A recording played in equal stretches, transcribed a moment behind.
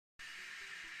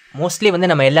Mostly வந்து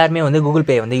நம்ம எல்லாருமே வந்து கூகுள்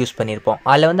பே வந்து யூஸ் பண்ணியிருப்போம்.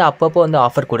 அதில் வந்து அப்பப்போ வந்து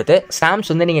ஆஃபர் கொடுத்து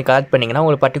ஸ்டாம்ப்ஸ் வந்து நீங்கள் கலெக்ட் பண்ணிங்கன்னா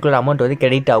உங்களுக்கு பர்டிகுலர் அமௌண்ட் வந்து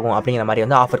கிரெடிட் ஆகும் அப்படிங்கிற மாதிரி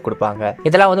வந்து ஆஃபர் கொடுப்பாங்க.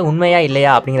 இதெல்லாம் வந்து உண்மையா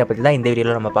இல்லையா அப்படிங்கிற பற்றி தான் இந்த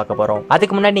வீடியோவில் நம்ம பார்க்க போகிறோம்.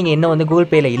 அதுக்கு முன்னாடி நீங்கள் இன்னும் வந்து கூகுள்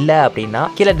பேல இல்லை அப்படின்னா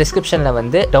கீழே டிஸ்கிரிப்ஷனில்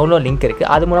வந்து டவுன்லோட் லிங்க் இருக்குது.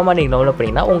 அது மூலமாக நீங்கள் டவுன்லோட்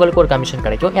பண்ணிங்கன்னா உங்களுக்கு ஒரு கமிஷன்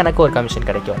கிடைக்கும், எனக்கு ஒரு கமிஷன்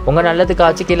கிடைக்கும். உங்கள்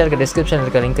நல்லதுக்காச்சு கீழே இருக்க டிஸ்கிரிப்ஷன்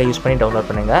இருக்க லிங்கை யூஸ் பண்ணி டவுன்லோட்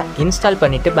பண்ணுங்க. இன்ஸ்டால்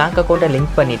பண்ணிட்டு பேங்க் அக்கௌண்ட்டை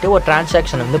லிங்க் பண்ணிட்டு ஒரு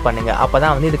டிரான்சாக்ஷன் வந்து பண்ணுங்க. அப்போ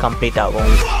தான் வந்து இது கம்ப்ளீட்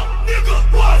ஆகும்.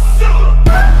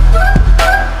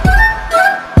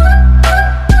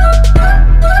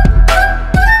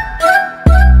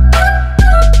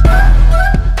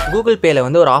 கூகுள் பேல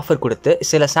வந்து ஒரு ஆஃபர் கொடுத்து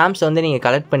சில ஸ்டாம்ப்ஸ் வந்து நீங்கள்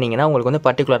கலெக்ட் பண்ணீங்கன்னா உங்களுக்கு வந்து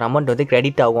பர்டிகுலர் அமௌண்ட் வந்து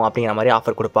கிரெடிட் ஆகும் அப்படிங்கிற மாதிரி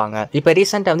ஆஃபர் கொடுப்பாங்க. இப்போ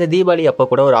ரீசெண்டாக வந்து தீபாவளி அப்போ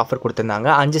கூட ஒரு ஆஃபர் கொடுத்துருந்தாங்க.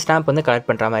 5 ஸ்டாம்ப் வந்து கலெக்ட்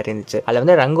பண்ணுற மாதிரி இருந்துச்சு. அதில்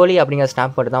வந்து ரங்கோலி அப்படிங்கிற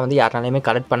ஸ்டாம்ப் மட்டும் தான் வந்து யாராலையுமே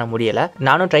கலெக்ட் பண்ண முடியல.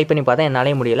 நானும் ட்ரை பண்ணி பார்த்தா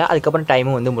என்னாலே முடியல. அதுக்கப்புறம்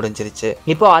டைமும் வந்து முடிஞ்சிருச்சு.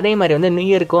 இப்போ அதே மாதிரி வந்து நியூ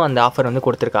இயருக்கும் அந்த ஆஃபர் வந்து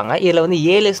கொடுத்துருக்காங்க. இதில் வந்து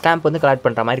 7 ஸ்டாம்ப் வந்து கலெக்ட்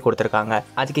பண்ணுற மாதிரி கொடுத்துருக்காங்க.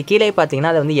 அதுக்கு கீழே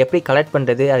பார்த்தீங்கன்னா அதை வந்து எப்படி கலெக்ட்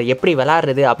பண்ணுறது, அதை எப்படி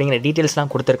விளாடுறது அப்படிங்கிற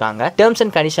டீட்டெயில்ஸ்லாம் கொடுத்துருக்காங்க. டேர்ம்ஸ்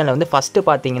அண்ட் கண்டிஷனில் வந்து ஃபர்ஸ்ட்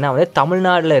பார்த்தீங்கன்னா வந்து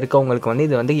தமிழ்நாட்டில் இருக்கவங்களுக்கு வந்து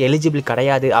இது வந்து எலிஜிபிள்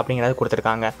கிடையாது அப்படிங்கறது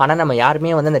கொடுத்திருக்காங்க. ஆனா நம்ம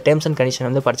யாருமே வந்து அந்த டேர்ம்ஸ் அண்ட் கண்டிஷன்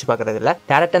வந்து படிச்சு பார்க்கறது இல்ல.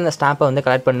 டைரக்டா அந்த ஸ்டாம்பை வந்து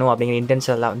கலெக்ட் பண்ணணும் அப்படிங்கிற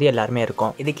இன்டென்ஷன் எல்லாம் வந்து எல்லாருமே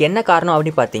இருக்கும். இதுக்கு என்ன காரணம்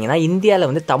அப்படி பாத்தீங்கன்னா இந்தியாவில்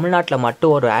வந்து தமிழ்நாட்டில்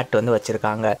மட்டும் ஒரு ஆக்ட் வந்து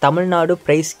வச்சிருக்காங்க. Tamil Nadu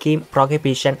price scheme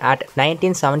prohibition act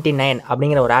 1979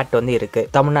 அப்படிங்கிற ஒரு ஆக்ட் வந்து இருக்கு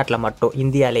தமிழ்நாட்டில் மட்டும்,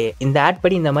 இந்தியாலே. இந்த ஆக்ட்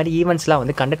படி இந்த மாதிரி ஈவெண்ட்ஸ்லாம்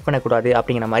வந்து கண்டக்ட் பண்ணக்கூடாது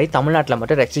அப்படிங்கிற மாதிரி தமிழ்நாட்டில்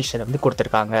மட்டும் ரெஸ்ட்ரிக்ஷன் வந்து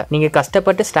கொடுத்திருக்காங்க. நீங்க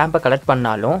கஷ்டப்பட்டு ஸ்டாம்பை கலெக்ட்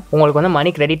பண்ணாலும் உங்களுக்கு வந்து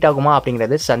மணி கிரெடிட் ஆகுமா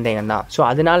அப்படிங்கிறது சந்தேகம் தான். ஸோ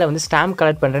அதனால வந்து ஸ்டாம்ப்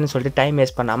கலெக்ட் பண்றேன்னு சொல்லிட்டு டைம்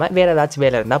வேஸ்ட் பண்ணாம வேற ஏதாச்சும்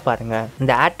வேலை இருந்தா பாருங்க.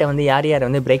 இந்த ஆக்டை வந்து யார்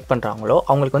வந்து பிரேக் பண்றாங்களோ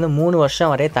அவங்களுக்கு வந்து 3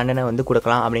 வருஷம் வரை தண்டனை வந்து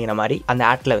கொடுக்கலாம் அப்படிங்கிற மாதிரி அந்த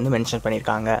ஆக்ட்ல வந்து மென்ஷன்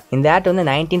பண்ணிருக்காங்க. இந்த ஆக்ட் வந்து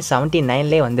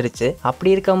 1979 வந்துருச்சு.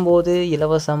 அப்படி இருக்கும்போது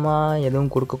இலவசமா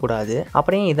எதுவும் கொடுக்க கூடாது,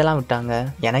 அப்படியே இதெல்லாம் விட்டாங்க.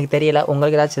 எனக்கு தெரியல,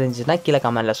 உங்களுக்கு ஏதாச்சும் தெரிஞ்சுன்னா கீழே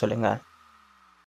கமெண்ட்ல சொல்லுங்க.